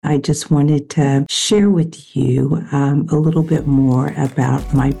I just wanted to share with you a little bit more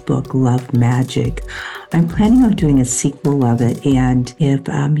about my book, Love Magic. I'm planning on doing a sequel of it, and if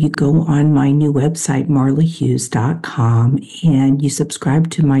you go on my new website, marlahughes.com, and you subscribe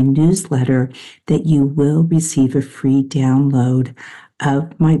to my newsletter, that you will receive a free download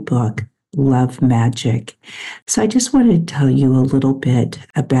of my book, Love Magic. So I just wanted to tell you a little bit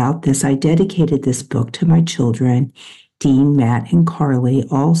about this. I dedicated this book to my children, Dean, Matt, and Carly,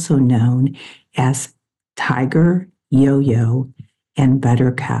 also known as Tiger, Yo-Yo, and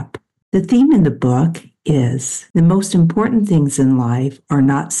Buttercup. The theme in the book is the most important things in life are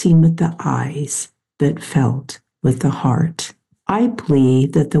not seen with the eyes, but felt with the heart. I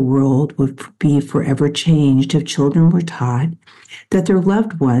believe that the world would be forever changed if children were taught that their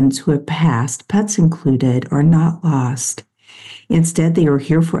loved ones who have passed, pets included, are not lost. Instead, they are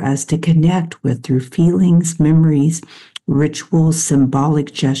here for us to connect with through feelings, memories, rituals,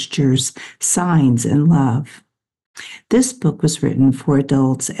 symbolic gestures, signs, and love. This book was written for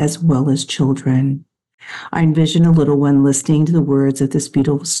adults as well as children. I envision a little one listening to the words of this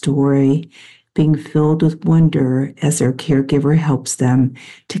beautiful story, being filled with wonder as their caregiver helps them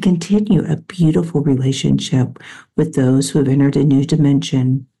to continue a beautiful relationship with those who have entered a new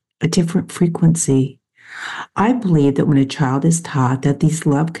dimension, a different frequency. I believe that when a child is taught that these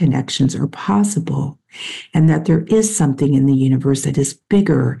love connections are possible and that there is something in the universe that is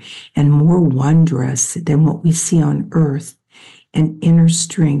bigger and more wondrous than what we see on earth, an inner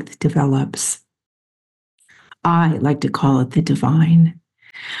strength develops. I like to call it the divine.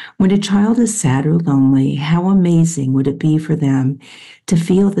 When a child is sad or lonely, how amazing would it be for them to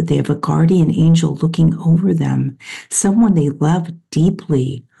feel that they have a guardian angel looking over them, someone they love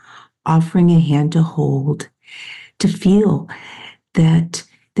deeply, offering a hand to hold, to feel that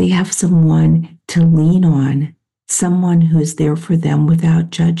they have someone to lean on, someone who is there for them without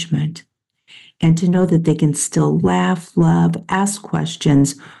judgment, and to know that they can still laugh, love, ask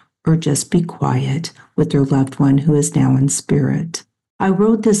questions, or just be quiet with their loved one who is now in spirit. I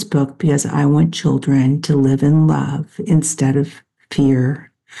wrote this book because I want children to live in love instead of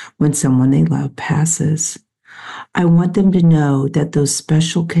fear when someone they love passes. I want them to know that those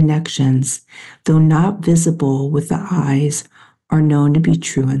special connections, though not visible with the eyes, are known to be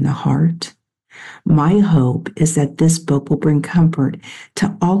true in the heart. My hope is that this book will bring comfort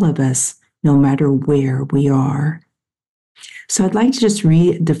to all of us, no matter where we are. So I'd like to just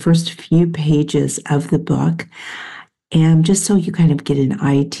read the first few pages of the book, and just so you kind of get an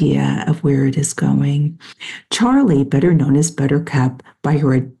idea of where it is going. Charlie, better known as Buttercup by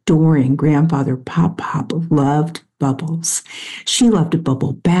her adoring grandfather Pop, loved bubbles. She loved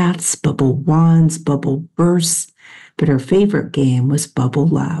bubble baths, bubble wands, bubble bursts, but her favorite game was Bubble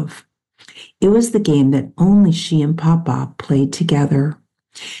Love. It was the game that only she and Pop played together.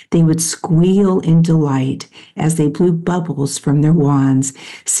 They would squeal in delight as they blew bubbles from their wands,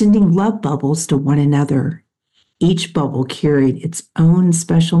 sending love bubbles to one another. Each bubble carried its own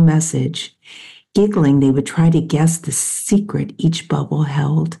special message. Giggling, they would try to guess the secret each bubble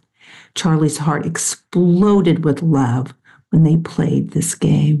held. Charlie's heart exploded with love when they played this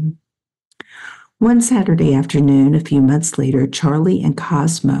game. One Saturday afternoon, a few months later, Charlie and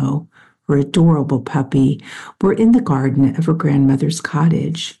Cosmo, her adorable puppy, were in the garden of her grandmother's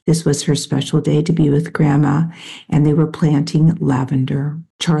cottage. This was her special day to be with Grandma, and they were planting lavender.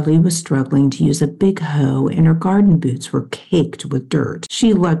 Charlie was struggling to use a big hoe, and her garden boots were caked with dirt.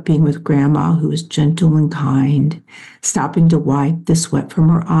 She loved being with Grandma, who was gentle and kind, stopping to wipe the sweat from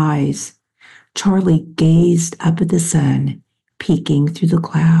her eyes. Charlie gazed up at the sun, peeking through the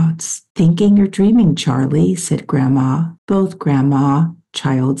clouds. "Thinking or dreaming, Charlie?" said Grandma. "Both, Grandma,"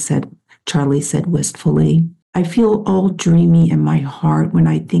 Charlie said wistfully. "I feel all dreamy in my heart when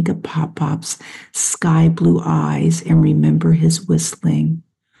I think of Pop-Pop's sky blue eyes and remember his whistling."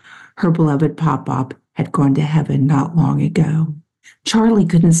 Her beloved Pop-Pop had gone to heaven not long ago. Charlie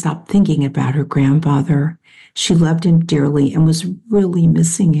couldn't stop thinking about her grandfather. She loved him dearly and was really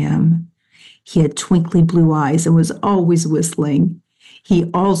missing him. He had twinkly blue eyes and was always whistling.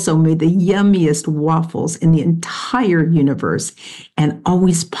 He also made the yummiest waffles in the entire universe and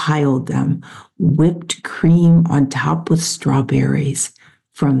always piled them, whipped cream on top with strawberries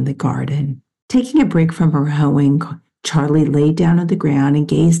from the garden. Taking a break from her hoeing, Charlie lay down on the ground and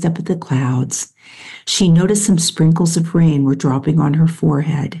gazed up at the clouds. She noticed some sprinkles of rain were dropping on her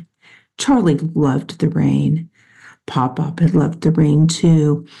forehead. Charlie loved the rain. Pop-Pop had loved the rain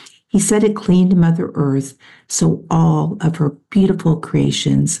too. He said it cleaned Mother Earth so all of her beautiful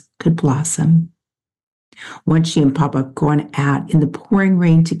creations could blossom. Once she and Pop-Pop gone out in the pouring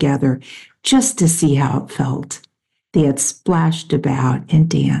rain together just to see how it felt. They had splashed about and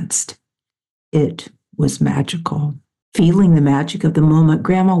danced. It was magical. Feeling the magic of the moment,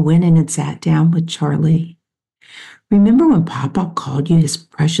 Grandma went in and sat down with Charlie. Remember when Papa called you his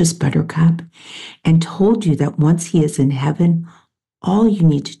precious buttercup and told you that once he is in heaven, all you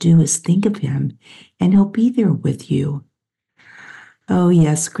need to do is think of him and he'll be there with you? Oh,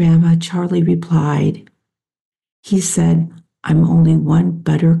 yes, Grandma, Charlie replied. He said, I'm only one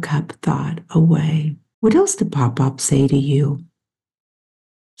buttercup thought away. What else did Pop-Pop say to you?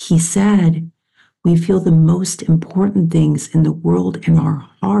 He said, we feel the most important things in the world in our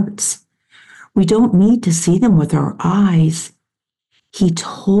hearts. We don't need to see them with our eyes. He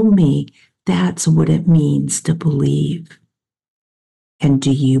told me that's what it means to believe. And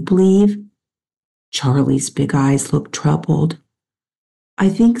do you believe? Charlie's big eyes looked troubled. I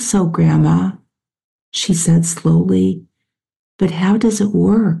think so, Grandma, she said slowly. But how does it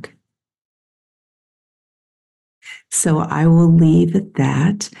work? So I will leave at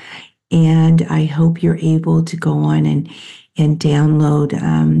that. And I hope you're able to go on and download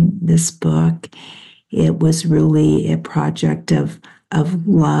this book. It was really a project of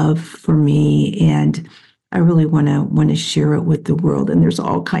love for me, and I really want to share it with the world. And there's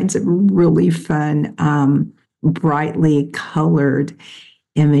all kinds of really fun, brightly colored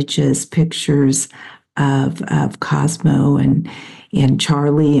images, pictures of Cosmo and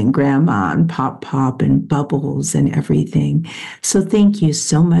Charlie and Grandma and Pop Pop and Bubbles and everything. So thank you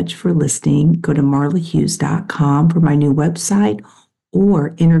so much for listening. Go to marlahughes.com for my new website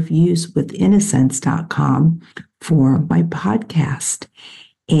or interviewswithinnocence.com for my podcast.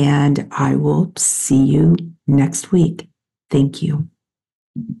 And I will see you next week. Thank you.